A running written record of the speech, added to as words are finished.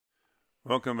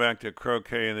Welcome back to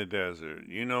Croquet in the Desert.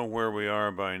 You know where we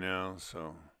are by now,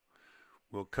 so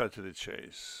we'll cut to the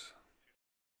chase.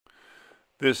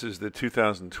 This is the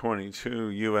 2022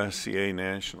 USCA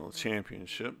National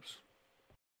Championships.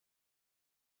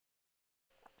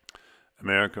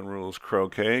 American Rules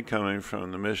Croquet coming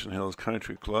from the Mission Hills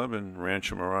Country Club in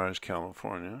Rancho Mirage,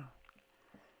 California.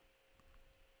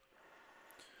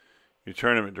 Your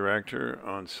tournament director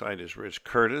on site is Rich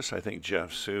Curtis. I think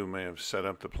Jeff Sue may have set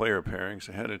up the player pairings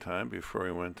ahead of time before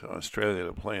he went to Australia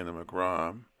to play in the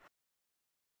McGraw.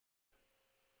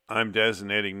 I'm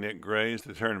designating Nick Gray as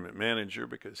the tournament manager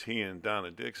because he and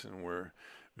Donna Dixon were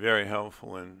very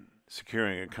helpful in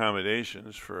securing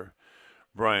accommodations for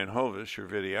Brian Hovis, your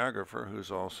videographer, who's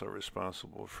also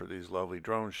responsible for these lovely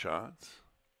drone shots.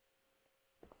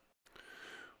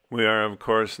 We are, of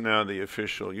course, now the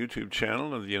official YouTube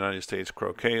channel of the United States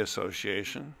Croquet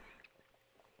Association.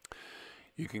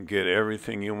 You can get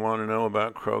everything you want to know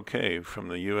about croquet from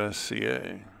the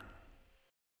USCA.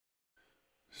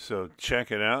 So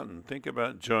check it out and think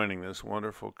about joining this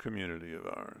wonderful community of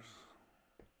ours.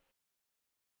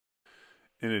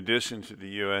 In addition to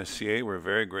the USCA, we're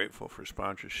very grateful for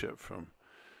sponsorship from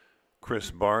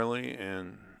Chris Barley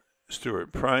and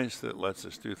Stuart Price that lets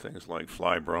us do things like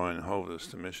fly Brian Hovis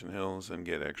to Mission Hills and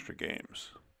get extra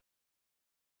games.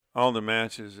 All the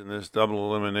matches in this double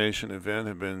elimination event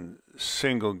have been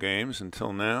single games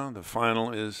until now. The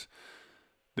final is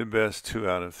the best 2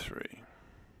 out of 3.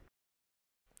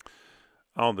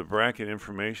 All the bracket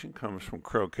information comes from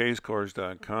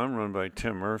croquetscores.com, run by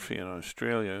Tim Murphy in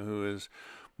Australia, who is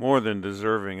more than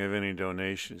deserving of any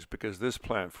donations because this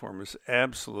platform is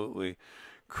absolutely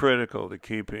critical to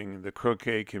keeping the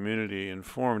croquet community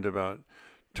informed about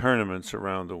tournaments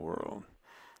around the world.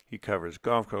 He covers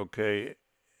golf croquet,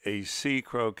 AC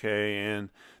croquet, and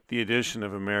the addition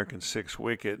of American Six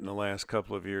Wicket in the last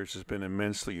couple of years has been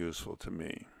immensely useful to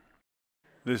me.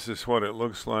 This is what it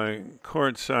looks like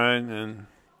courtside, and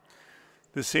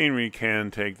the scenery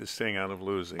can take the sting out of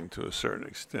losing to a certain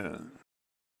extent.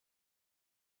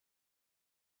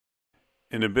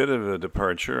 In a bit of a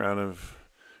departure out of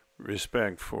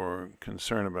respect for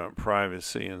concern about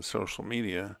privacy and social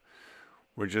media,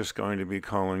 we're just going to be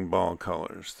calling ball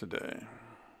colors today.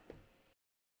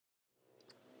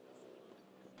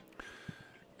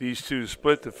 These two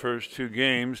split the first 2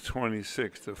 games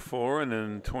 26-4 and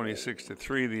then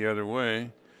 26-3 the other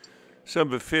way. So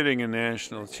befitting a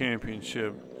national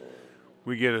championship,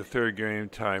 we get a 3rd game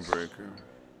tiebreaker.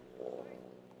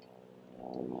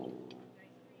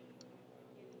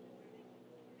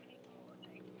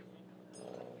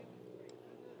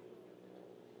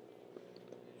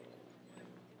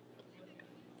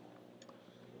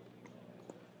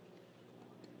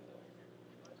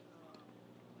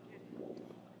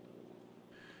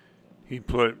 He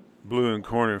put blue in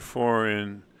corner 4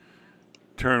 in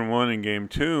turn 1 in game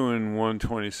 2 and won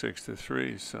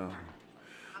 26-3. So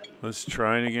let's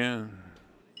try it again.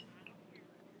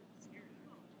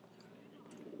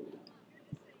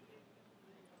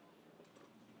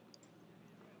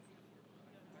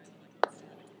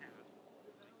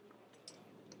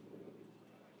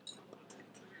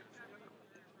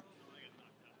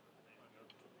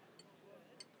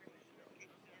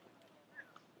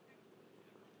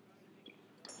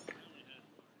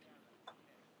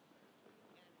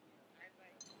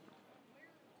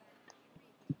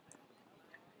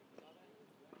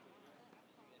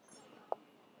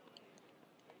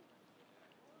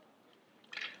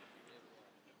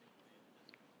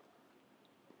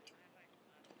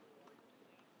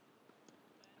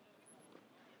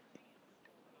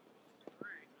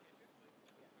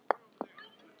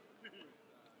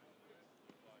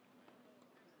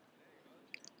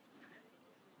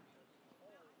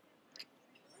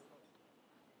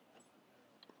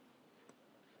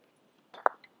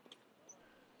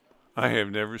 I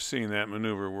have never seen that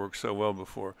maneuver work so well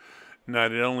before.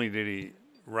 Not only did he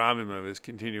rob him of his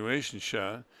continuation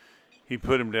shot, he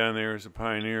put him down there as a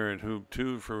pioneer at hoop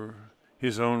 2 for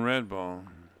his own red ball.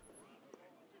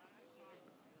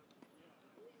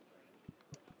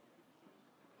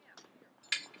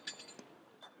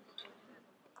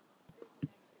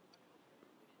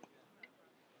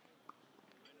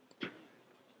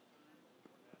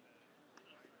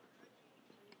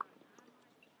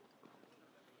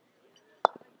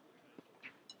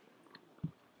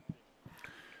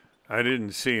 I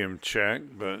didn't see him check,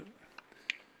 but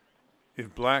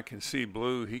if black can see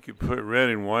blue, he could put red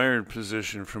in wired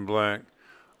position from black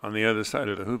on the other side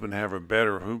of the hoop and have a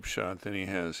better hoop shot than he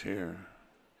has here.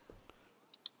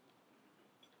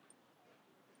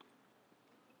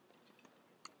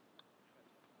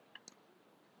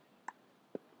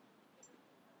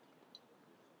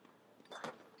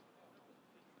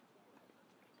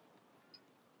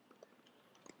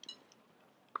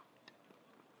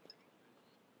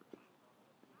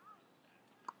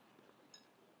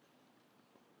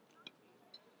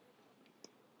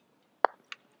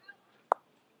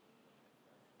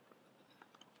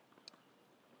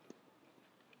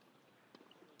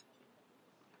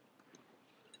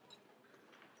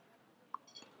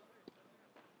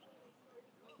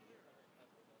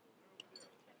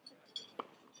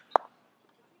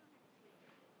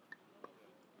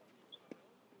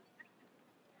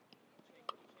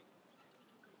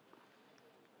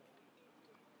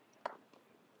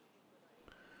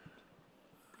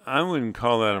 I wouldn't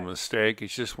call that a mistake.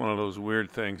 It's just one of those weird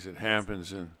things that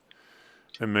happens in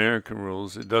American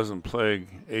rules. It doesn't plague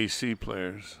AC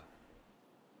players.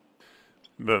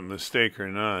 But mistake or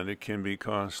not, it can be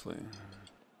costly.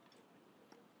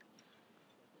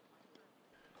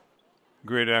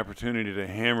 Great opportunity to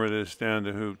hammer this down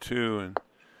to hoop 2 and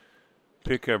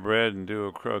pick up red and do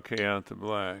a croquet out to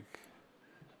black.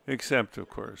 Except, of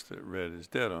course, that red is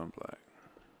dead on black.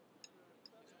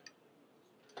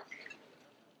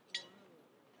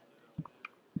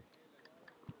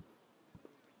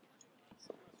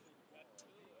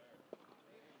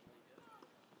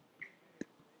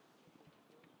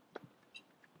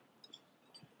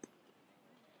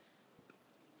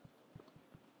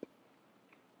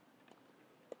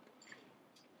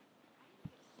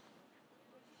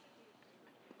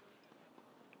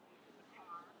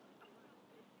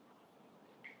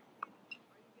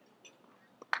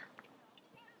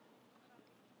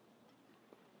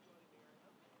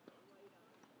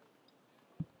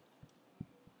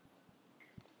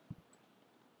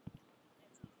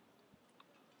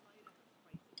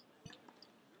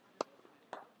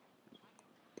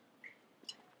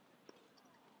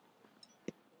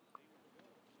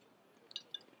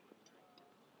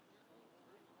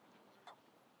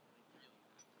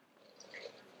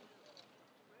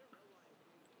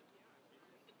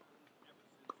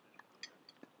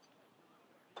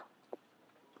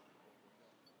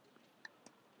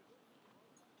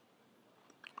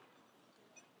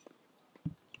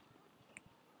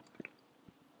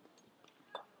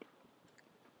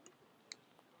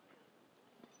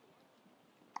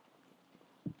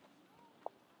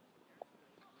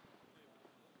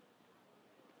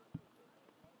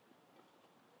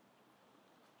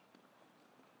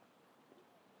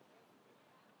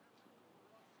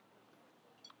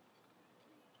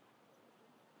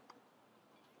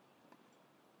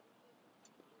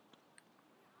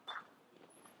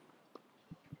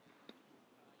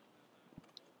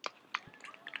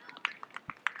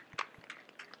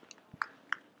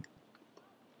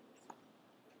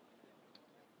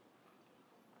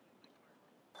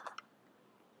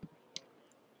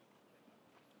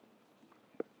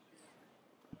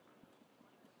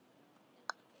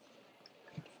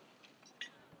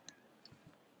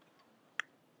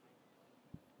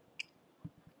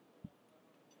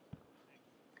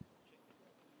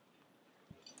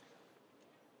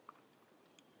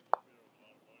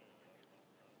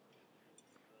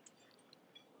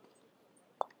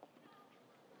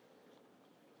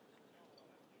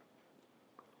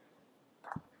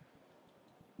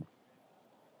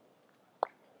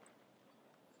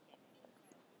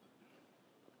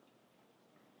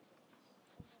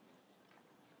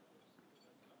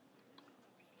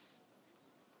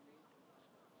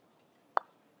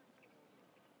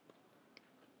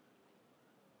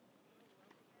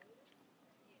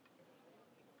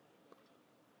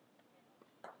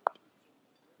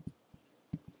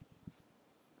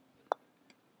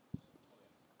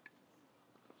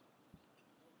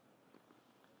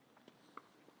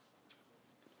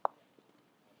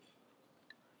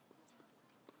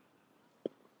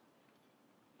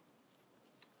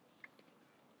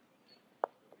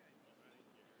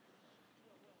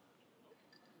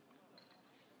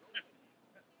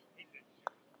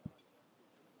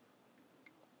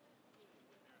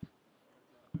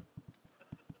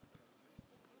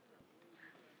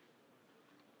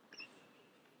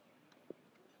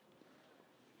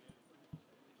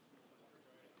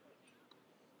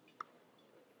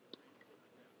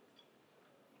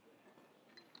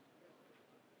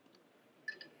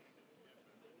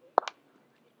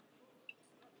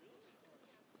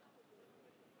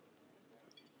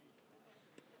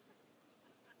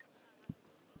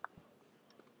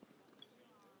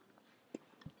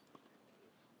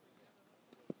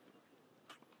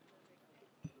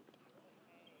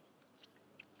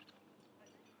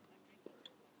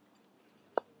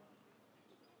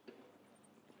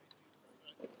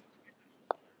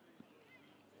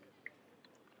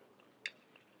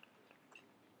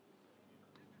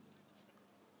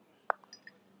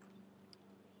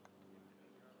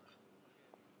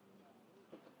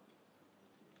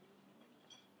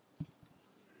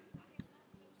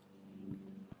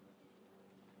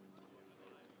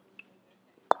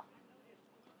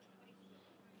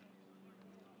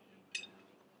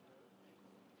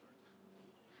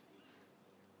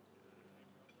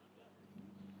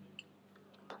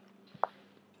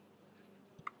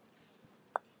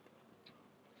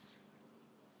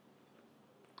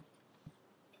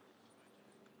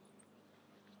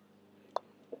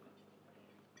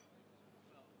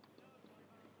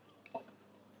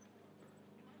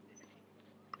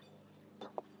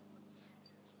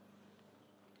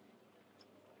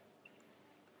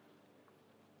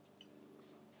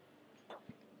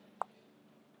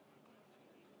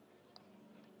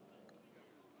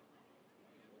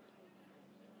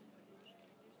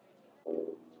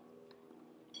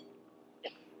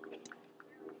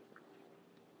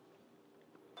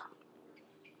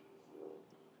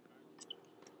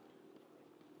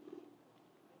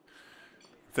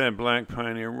 If that black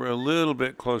pioneer were a little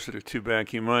bit closer to 2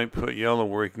 back, you might put yellow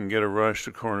where he can get a rush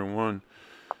to corner 1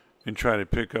 and try to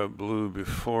pick up blue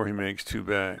before he makes 2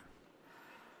 back.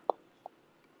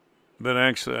 But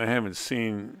actually, I haven't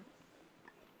seen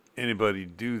anybody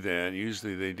do that.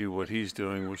 Usually they do what he's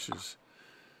doing, which is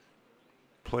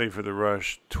play for the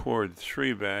rush toward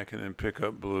 3 back and then pick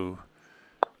up blue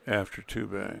after 2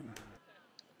 back.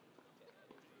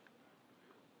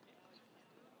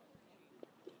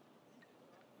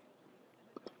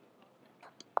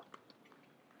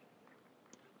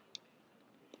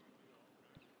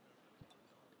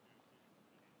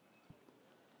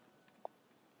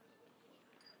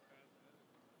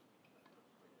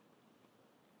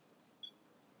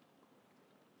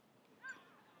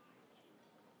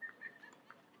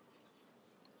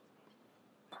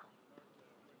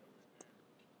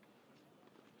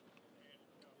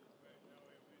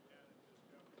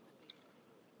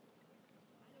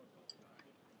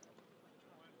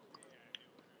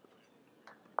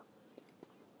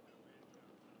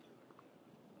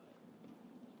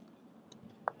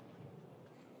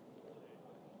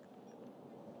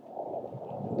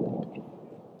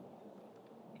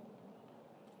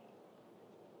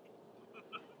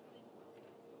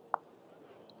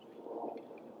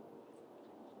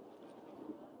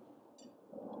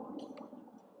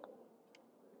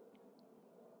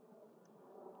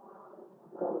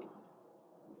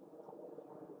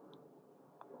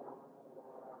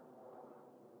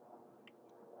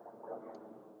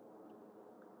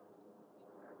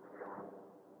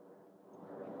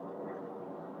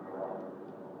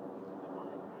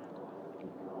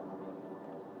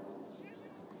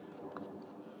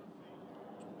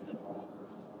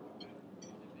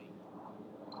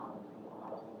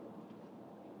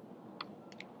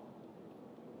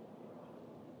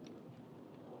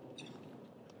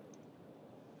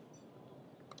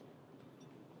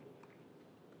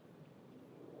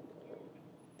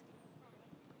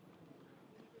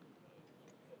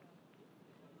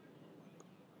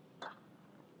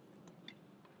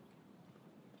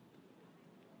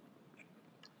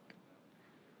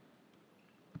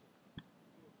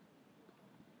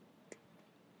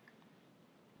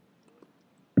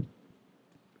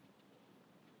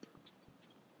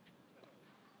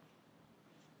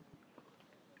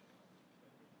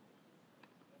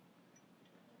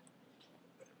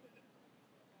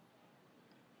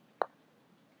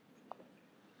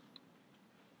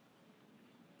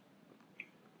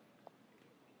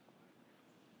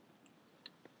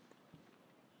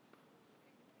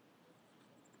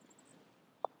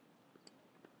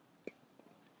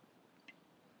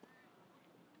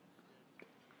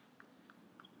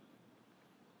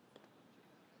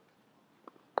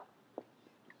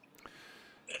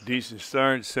 Decent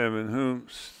start, 7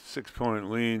 hoops,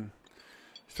 6-point lead.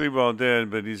 3-ball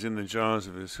dead, but he's in the jaws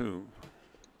of his hoop.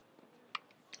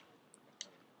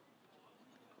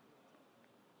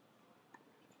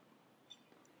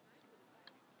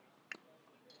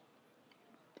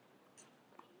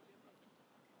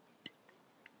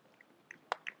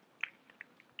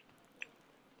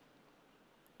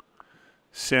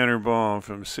 Center ball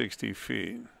from 60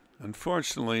 feet.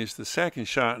 Unfortunately, it's the second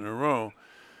shot in a row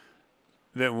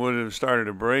that would have started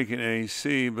a break in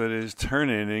AC, but is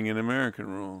terminating in American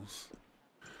rules.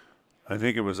 I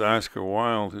think it was Oscar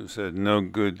Wilde who said, "No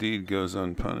good deed goes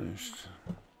unpunished."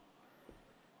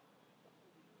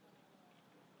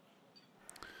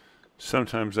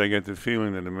 Sometimes I get the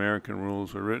feeling that American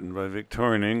rules were written by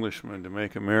Victorian Englishmen to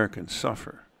make Americans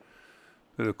suffer.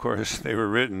 But of course, they were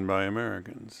written by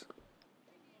Americans.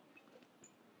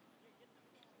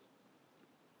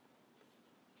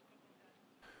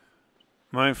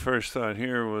 My first thought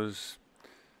here was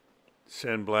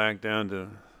send black down to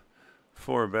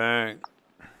 4 back,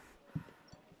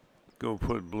 go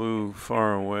put blue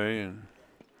far away, and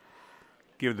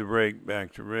give the break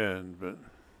back to red. But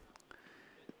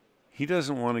he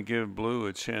doesn't want to give blue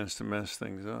a chance to mess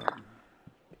things up.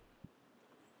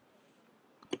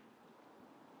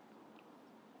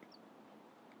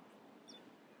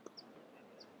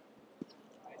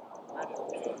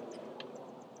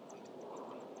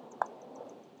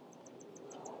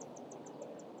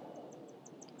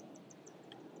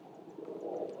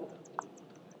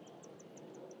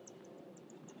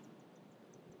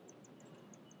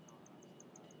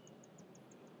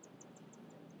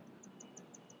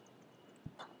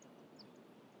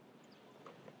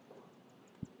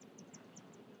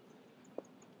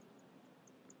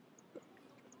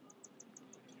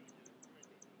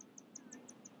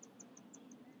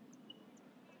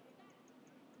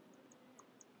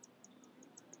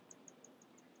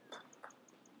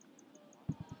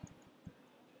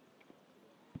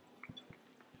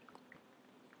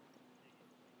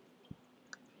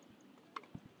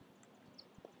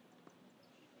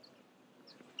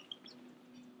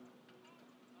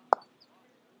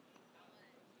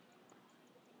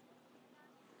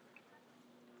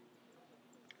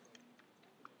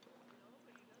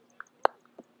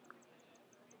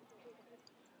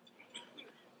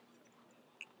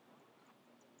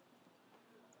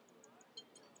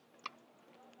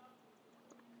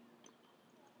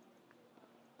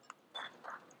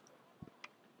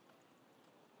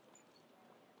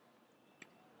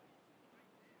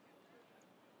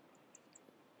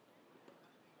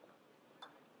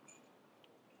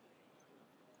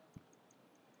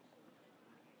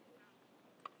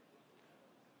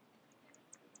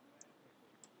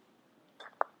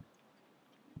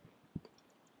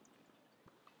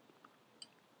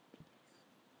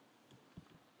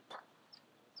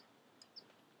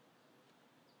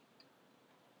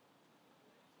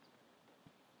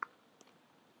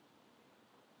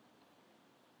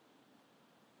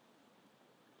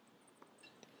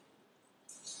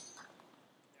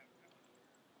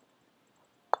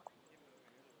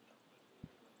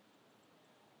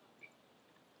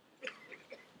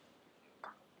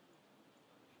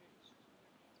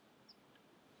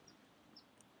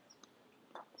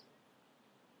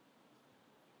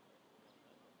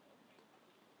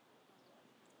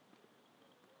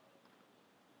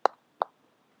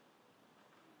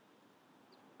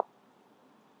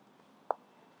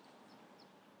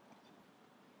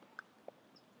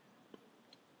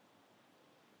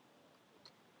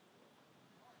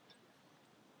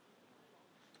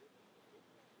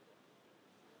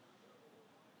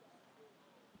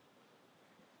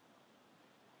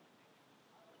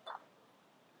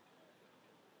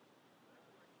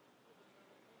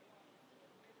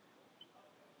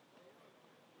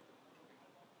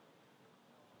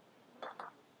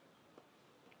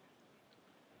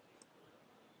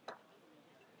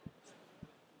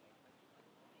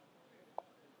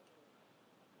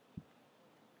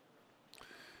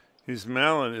 His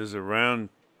mallet is a round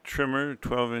trimmer,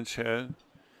 12-inch head,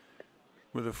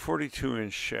 with a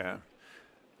 42-inch shaft.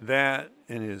 That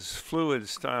and his fluid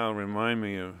style remind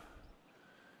me of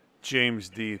James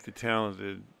Death, the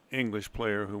talented English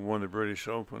player who won the British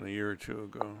Open a year or two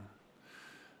ago.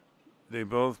 They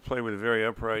both play with a very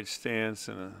upright stance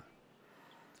and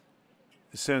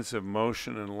a sense of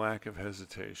motion and lack of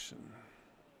hesitation.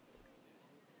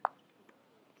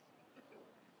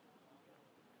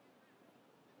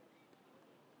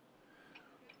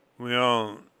 We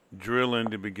all drill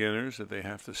into beginners that they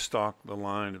have to stalk the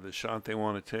line of the shot they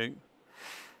want to take.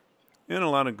 And a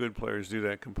lot of good players do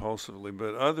that compulsively,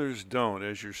 but others don't,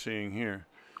 as you're seeing here.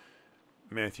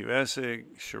 Matthew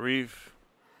Essig, Sharif,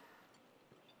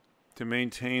 to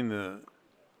maintain the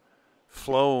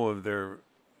flow of their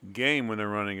game when they're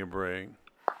running a break,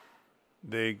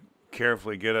 they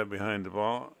carefully get up behind the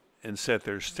ball and set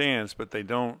their stance, but they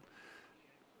don't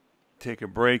take a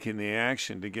break in the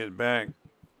action to get back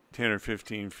 10 or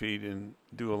 15 feet and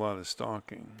do a lot of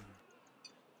stalking.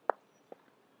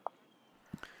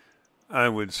 I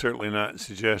would certainly not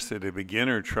suggest that a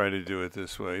beginner try to do it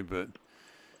this way, but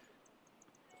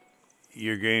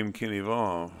your game can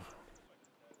evolve.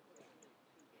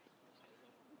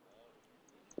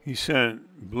 He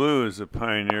sent blue as a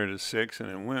pioneer to 6, and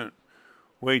it went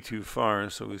way too far,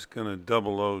 so he's going to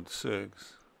double load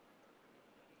 6.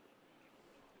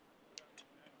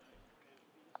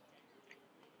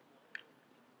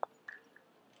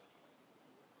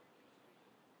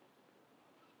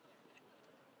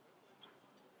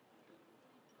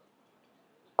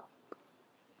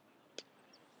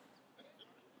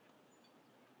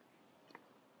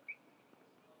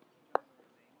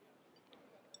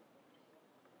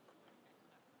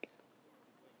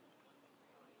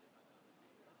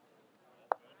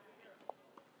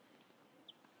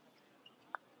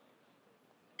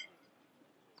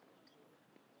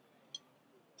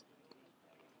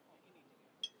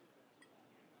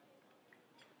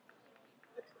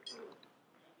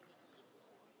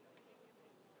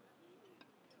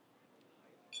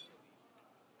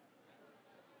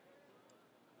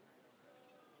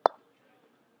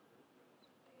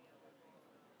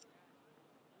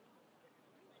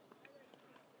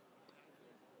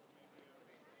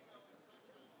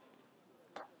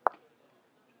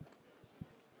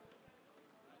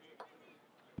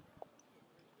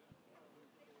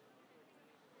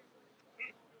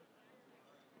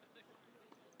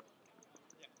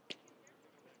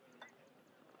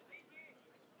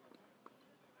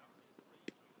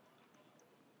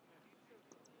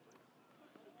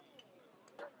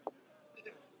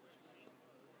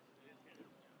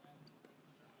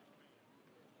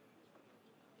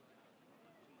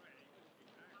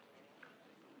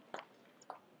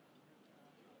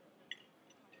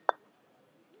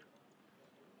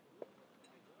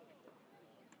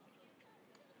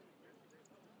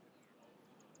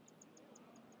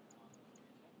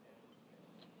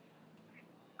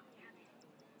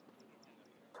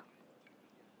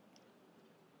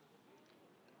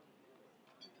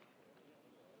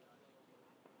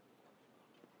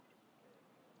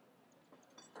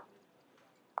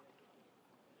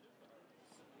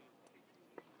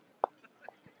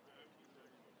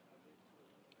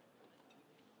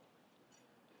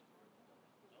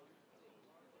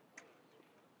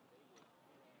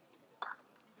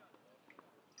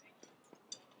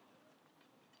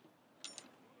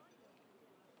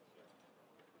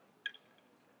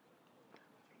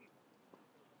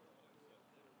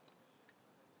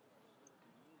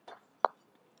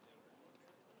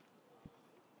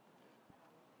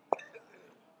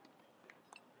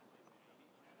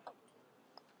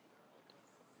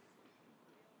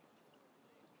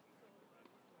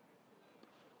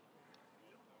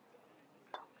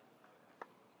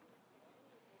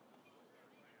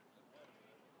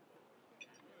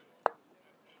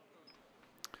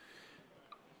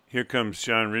 Here comes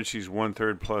John Ritchie's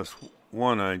 1/3 plus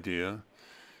 1 idea.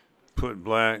 Put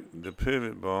black, the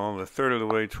pivot ball, a third of the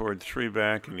way toward 3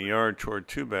 back and the yard toward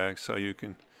 2 back, so you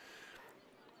can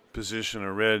position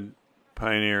a red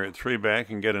pioneer at 3 back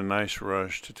and get a nice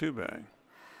rush to 2 back.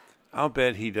 I'll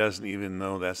bet he doesn't even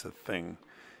know that's a thing,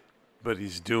 but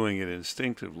he's doing it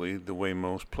instinctively the way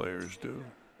most players do.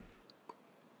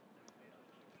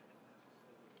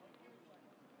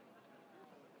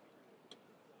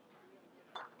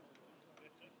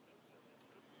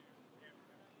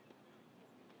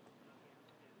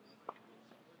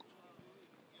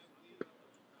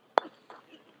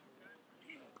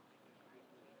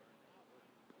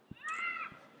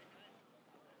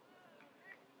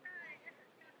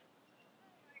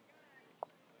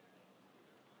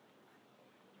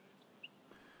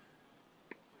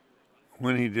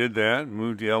 When he did that,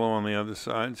 moved yellow on the other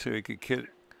side so he could get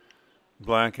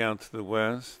black out to the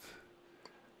west,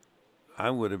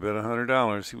 I would have bet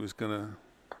 $100 he was going to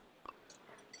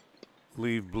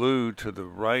leave blue to the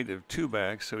right of 2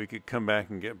 back so he could come back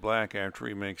and get black after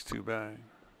he makes 2 back.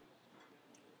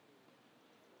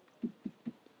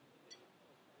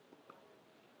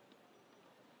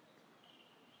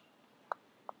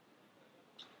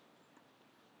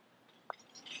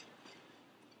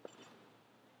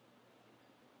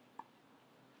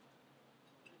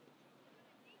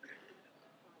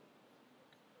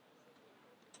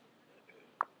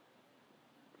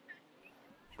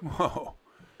 Whoa.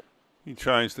 He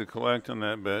tries to collect on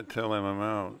that bet. Tell him I'm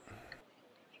out.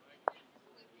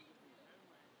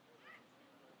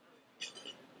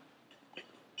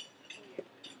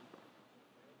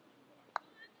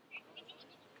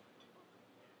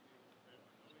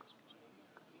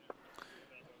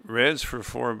 Red's for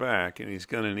 4 back, and he's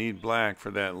going to need black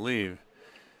for that leave.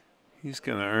 He's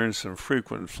going to earn some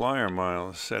frequent flyer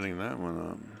miles setting that one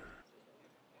up.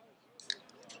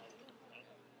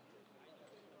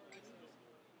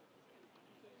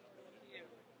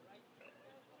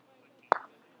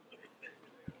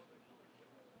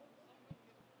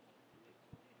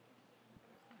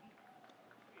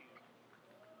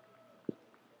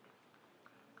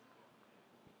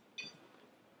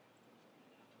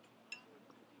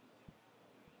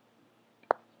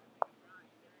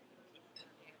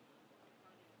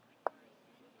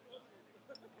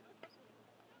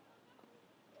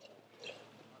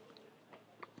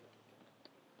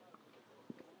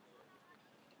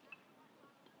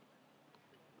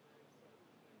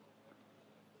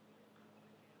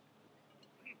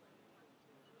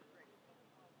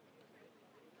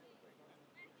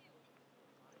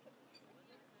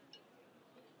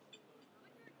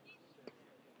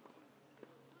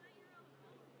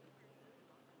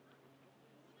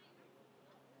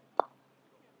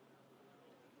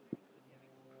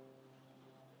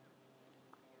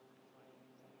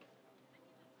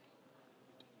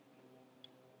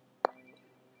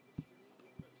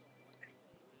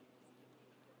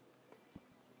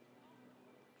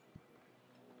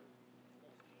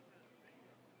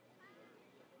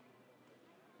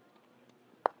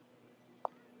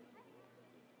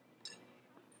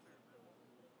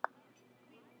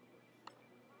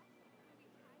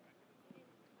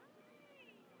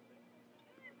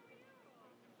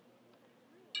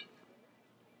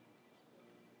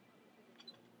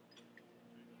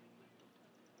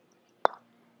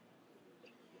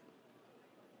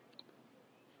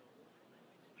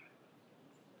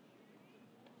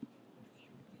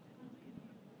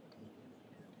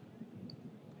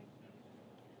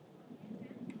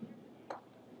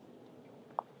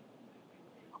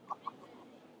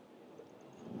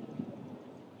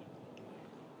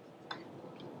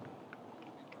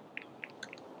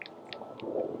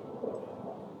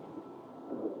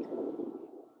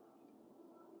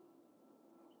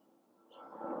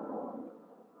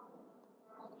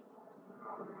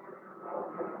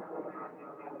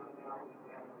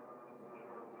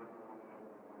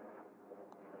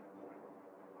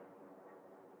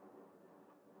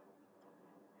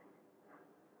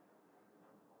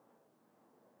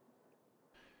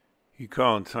 He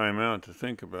called timeout to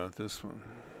think about this one.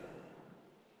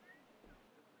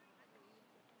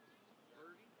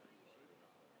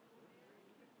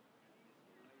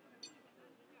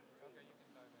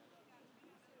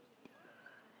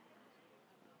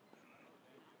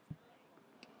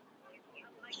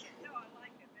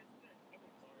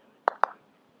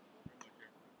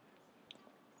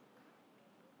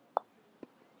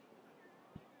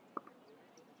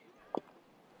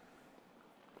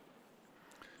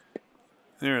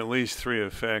 There are at least 3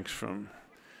 effects from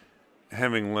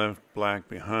having left black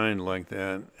behind like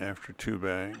that after 2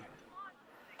 back.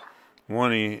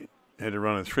 1, he had to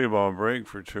run a 3-ball break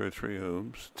for 2 or 3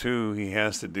 hoops. 2, he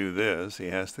has to do this. He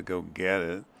has to go get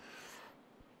it.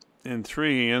 And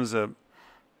 3, he ends up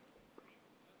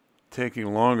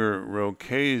taking longer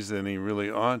roquets than he really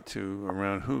ought to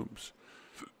around hoops.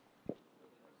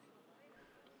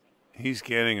 He's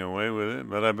getting away with it,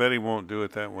 but I bet he won't do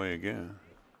it that way again.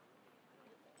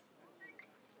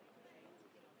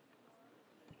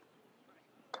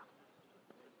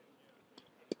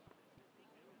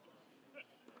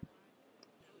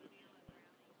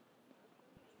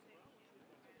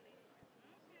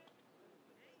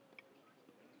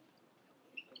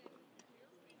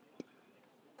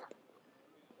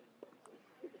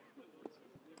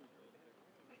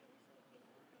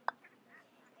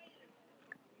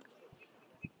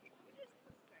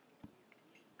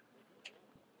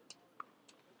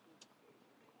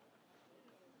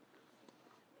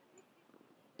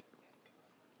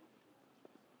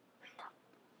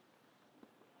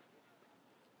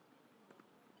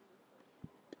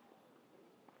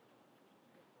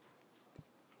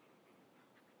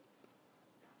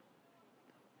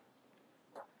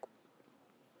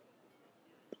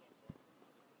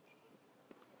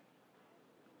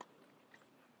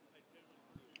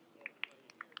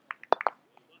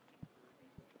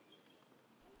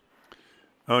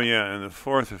 Oh, yeah, and the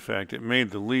fourth effect, it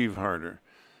made the leave harder.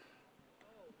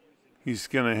 He's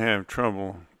going to have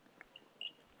trouble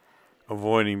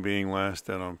avoiding being last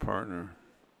dead on partner.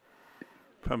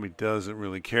 Probably doesn't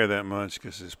really care that much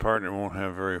because his partner won't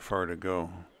have very far to go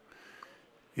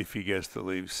if he gets the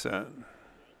leave set.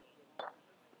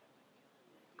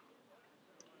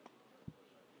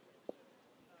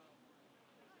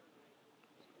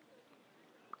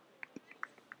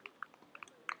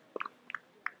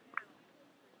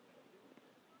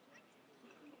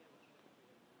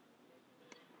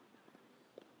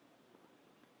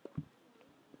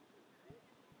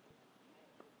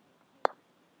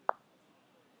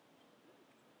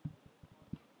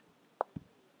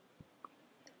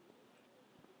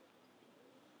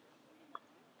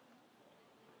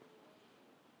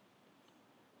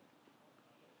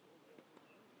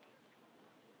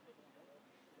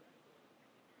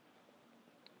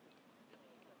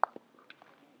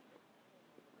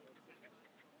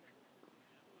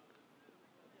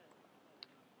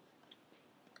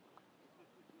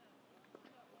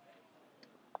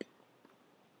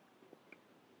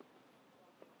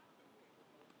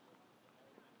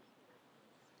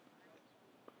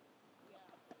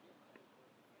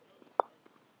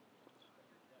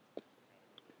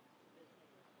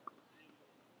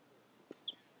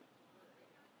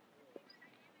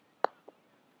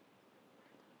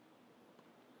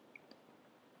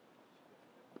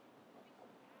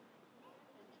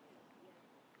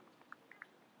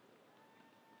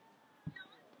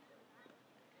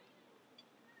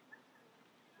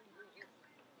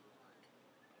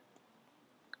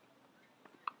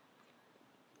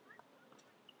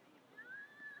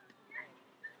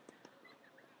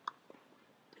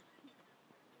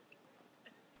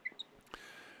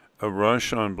 A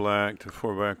rush on black to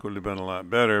 4-back would have been a lot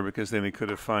better because then he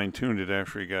could have fine-tuned it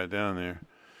after he got down there.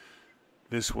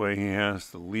 This way he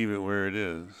has to leave it where it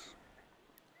is.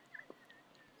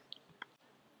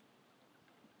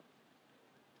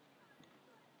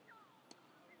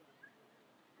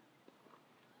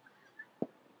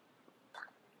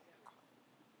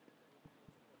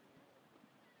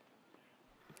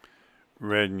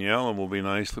 Red and yellow will be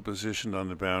nicely positioned on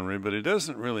the boundary, but it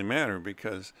doesn't really matter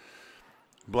because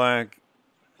black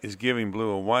is giving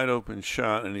blue a wide open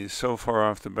shot and he's so far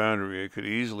off the boundary it could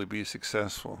easily be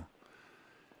successful.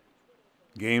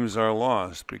 Games are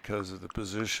lost because of the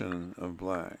position of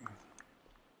black.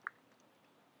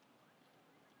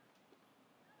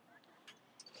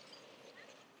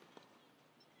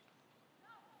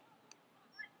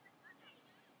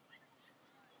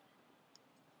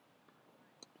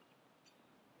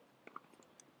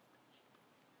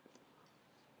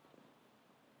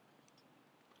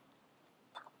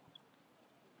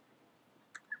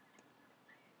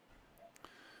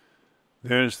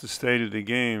 There's the state of the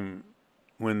game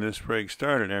when this break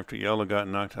started after yellow got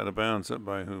knocked out of bounds up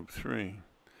by hoop 3.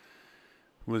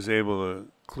 Was able to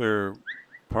clear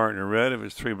partner red of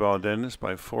his 3-ball deadness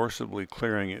by forcibly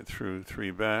clearing it through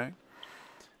 3-back.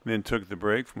 Then took the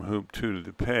break from hoop 2 to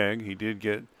the peg. He did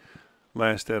get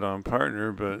last dead on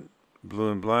partner, but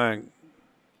blue and black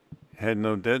had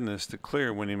no deadness to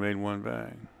clear when he made 1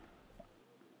 back.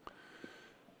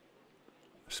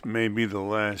 This may be the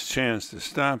last chance to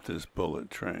stop this bullet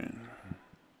train.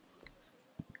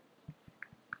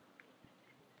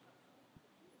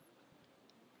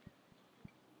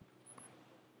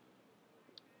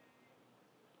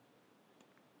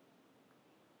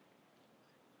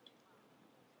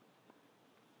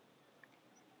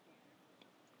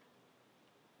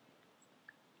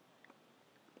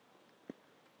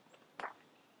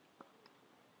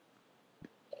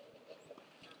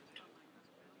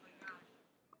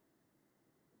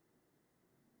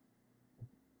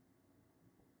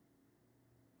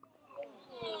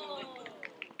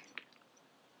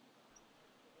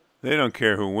 They don't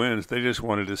care who wins. They just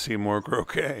wanted to see more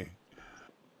croquet.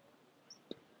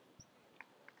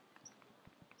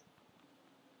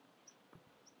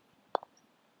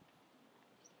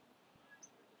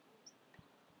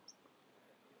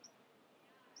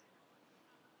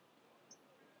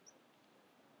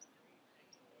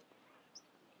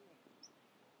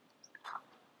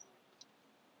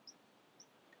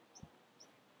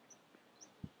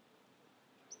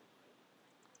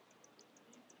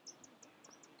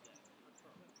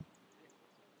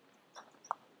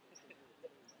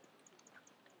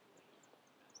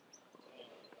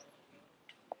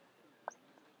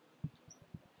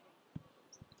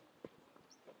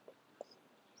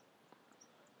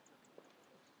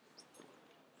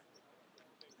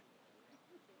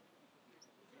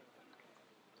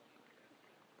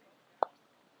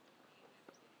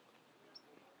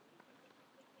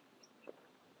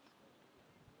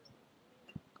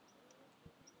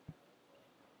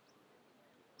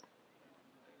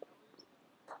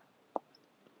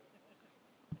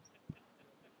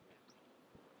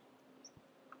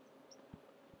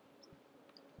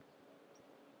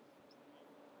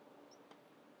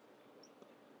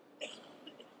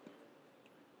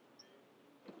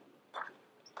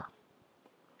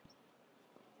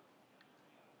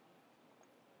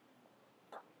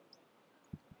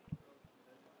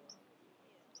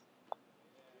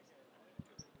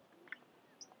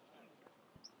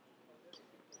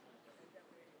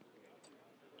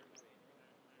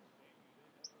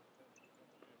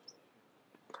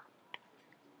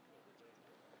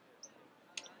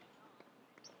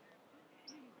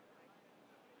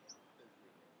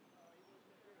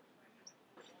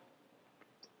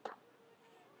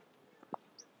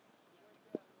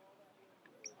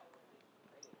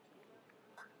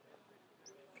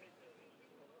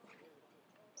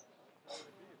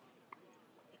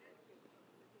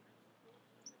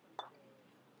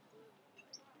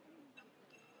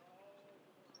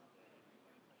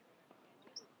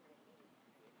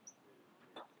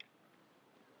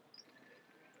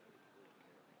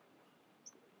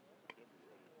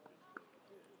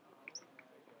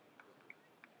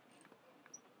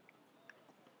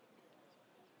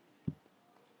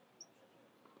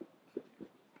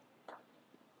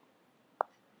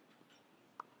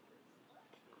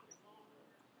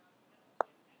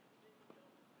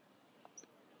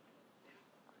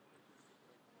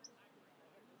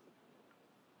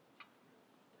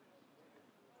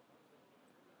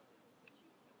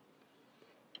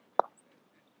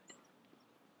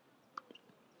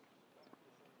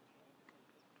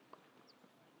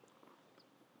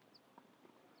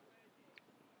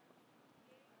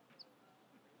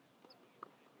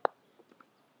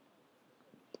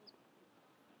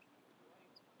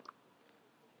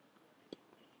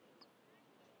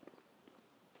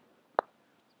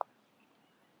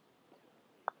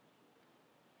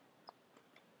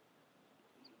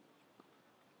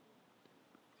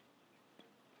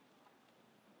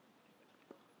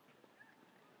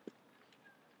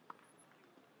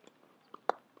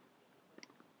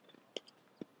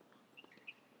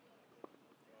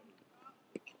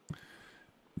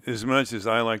 as much as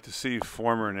I like to see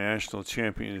former national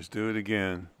champions do it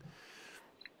again,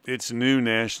 it's new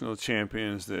national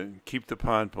champions that keep the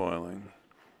pot boiling.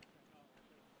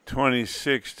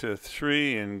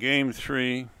 26-3 in Game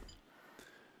 3.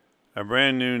 A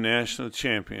brand new national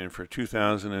champion for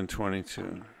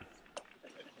 2022.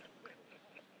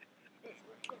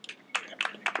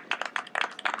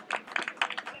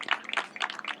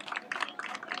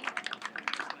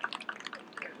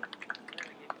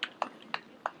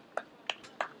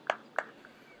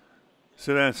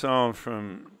 So that's all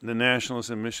from the Nationals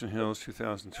in Mission Hills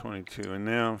 2022. And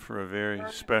now for a very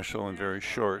special and very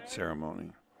short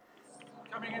ceremony.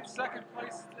 Coming in second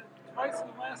place twice in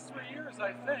the last 3 years,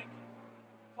 I think.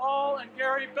 Paul and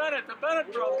Gary Bennett, the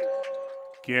Bennett brothers.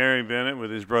 Gary Bennett with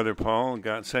his brother Paul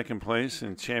got second place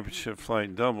in championship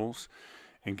flight doubles.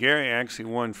 And Gary actually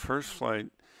won first flight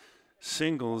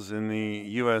singles in the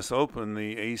U.S. Open,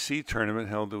 the AC tournament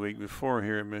held the week before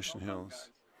here at Mission Hills.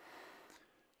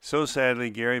 So sadly,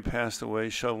 Gary passed away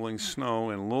shoveling snow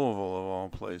in Louisville, of all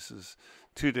places,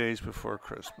 2 days before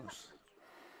Christmas.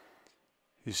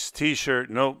 His T-shirt,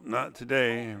 "Nope, Not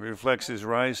Today," reflects his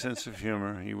wry sense of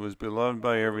humor. He was beloved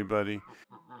by everybody.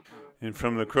 And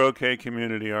from the Croquet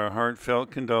community, our heartfelt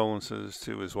condolences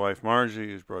to his wife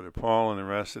Margie, his brother Paul, and the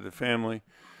rest of the family.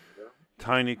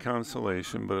 Tiny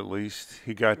consolation, but at least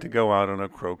he got to go out on a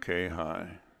croquet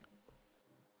high.